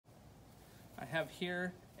have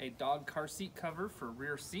here a dog car seat cover for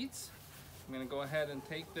rear seats. I'm going to go ahead and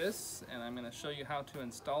take this and I'm going to show you how to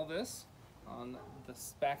install this on the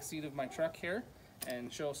back seat of my truck here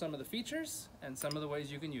and show some of the features and some of the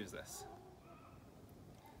ways you can use this.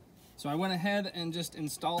 So I went ahead and just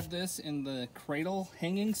installed this in the cradle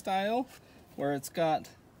hanging style, where it's got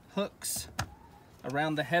hooks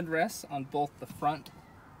around the headrests on both the front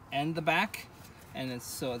and the back, and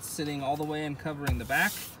it's sitting all the way and covering the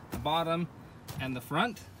back, the bottom, and the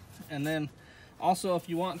front. And then also, if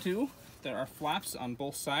you want to, there are flaps on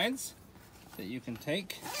both sides that you can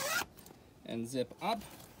take and zip up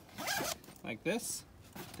like this.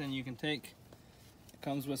 Then you can take, it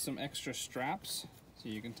comes with some extra straps, so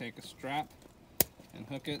you can take a strap and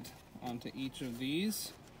hook it onto each of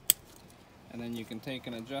these, and then you can take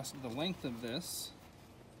and adjust the length of this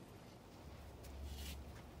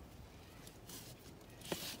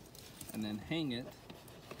and then hang it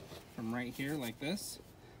from right here like this,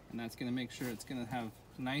 and that's going to make sure it's going to have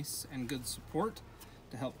nice and good support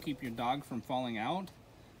to help keep your dog from falling out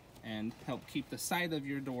and help keep the side of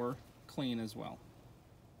your door clean as well.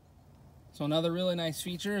 So another really nice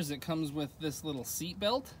feature is it comes with this little seat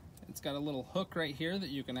belt. It's got a little hook right here that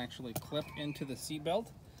you can actually clip into the seat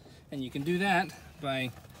belt, and you can do that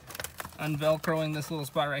by unvelcroing this little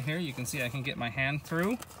spot right here. You can see I can get my hand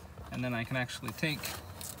through, and then I can actually take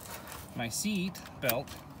my seat belt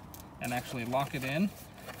and actually lock it in,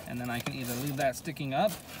 and then I can either leave that sticking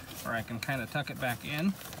up or I can kind of tuck it back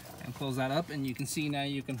in and close that up, and you can see now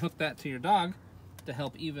you can hook that to your dog to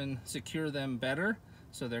help even secure them better,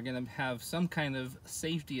 so they're going to have some kind of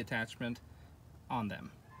safety attachment on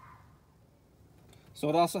them. So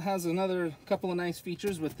it also has another couple of nice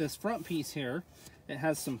features with this front piece here. It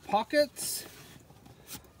has some pockets,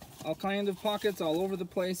 all kind of pockets all over the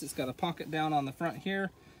place. It's got a pocket down on the front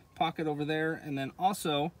here, pocket over there, and then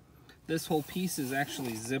also this whole piece is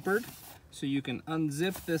actually zippered, so you can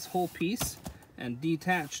unzip this whole piece and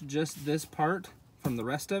detach just this part from the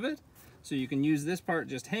rest of it. So you can use this part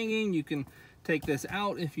just hanging, you can take this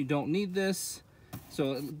out if you don't need this.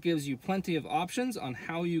 So it gives you plenty of options on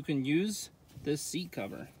how you can use this seat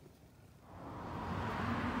cover.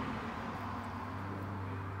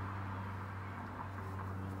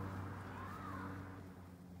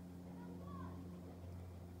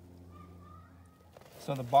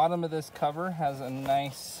 So the bottom of this cover has a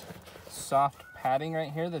nice soft padding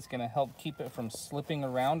right here that's going to help keep it from slipping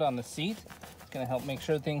around on the seat. Going to help make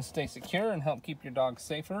sure things stay secure and help keep your dog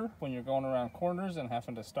safer when you're going around corners and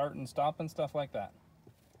having to start and stop and stuff like that.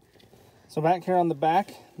 So back here on the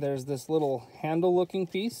back, there's this little handle looking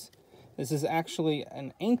piece. This is actually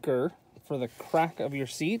an anchor for the crack of your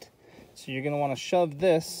seat. So you're going to want to shove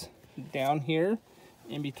this down here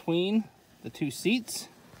in between the two seats,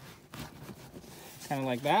 kind of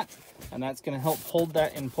like that. And that's going to help hold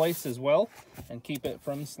that in place as well and keep it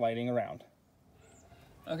from sliding around.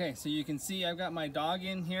 Okay, so you can see I've got my dog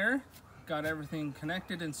in here, got everything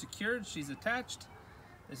connected and secured. She's attached.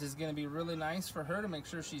 This is going to be really nice for her to make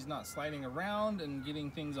sure she's not sliding around and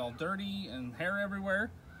getting things all dirty and hair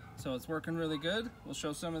everywhere. So it's working really good. We'll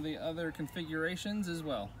show some of the other configurations as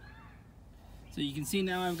well. So you can see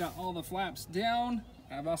now I've got all the flaps down.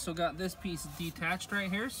 I've also got this piece detached right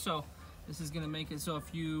here. So this is going to make it so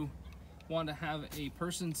if you want to have a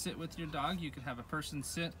person sit with your dog, you could have a person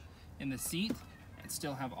sit in the seat and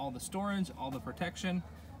still have all the storage, all the protection,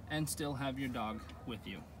 and still have your dog with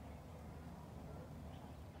you.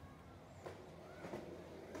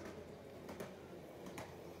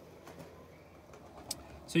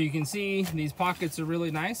 So you can see these pockets are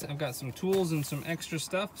really nice. I've got some tools and some extra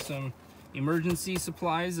stuff, some emergency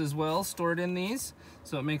supplies as well stored in these.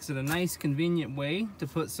 So it makes it a nice, convenient way to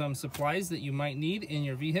put some supplies that you might need in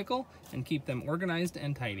your vehicle and keep them organized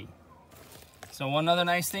and tidy. So one other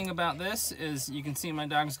nice thing about this is you can see my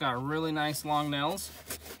dog's got really nice long nails.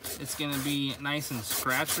 It's going to be nice and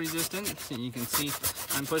scratch resistant. So you can see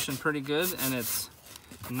I'm pushing pretty good and it's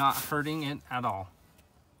not hurting it at all.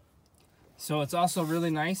 So it's also really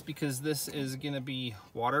nice because this is going to be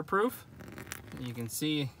waterproof. You can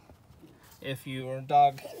see if your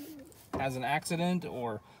dog has an accident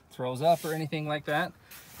or throws up or anything like that,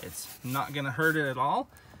 it's not going to hurt it at all.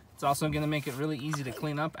 It's also going to make it really easy to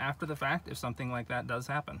clean up after the fact if something like that does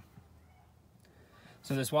happen.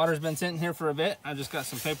 So this water's been sitting here for a bit. I've just got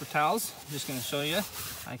some paper towels. I'm just going to show you.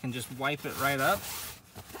 I can just wipe it right up.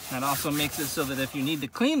 That also makes it so that if you need to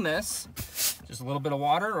clean this, just a little bit of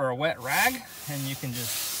water or a wet rag, and you can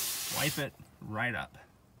just wipe it right up.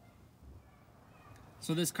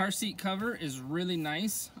 So this car seat cover is really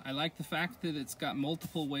nice. I like the fact that it's got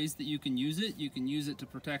multiple ways that you can use it. You can use it to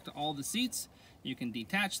protect all the seats. You can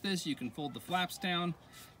detach this, you can fold the flaps down.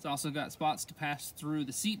 It's also got spots to pass through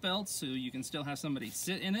the seat belts, so you can still have somebody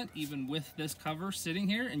sit in it even with this cover sitting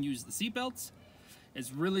here and use the seat belts.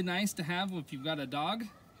 It's really nice to have if you've got a dog,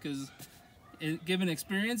 because given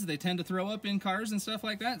experience, they tend to throw up in cars and stuff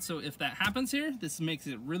like that. So if that happens here, this makes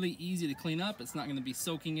it really easy to clean up. It's not going to be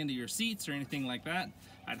soaking into your seats or anything like that.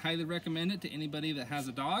 I'd highly recommend it to anybody that has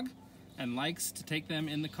a dog and likes to take them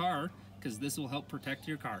in the car, because this will help protect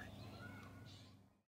your car.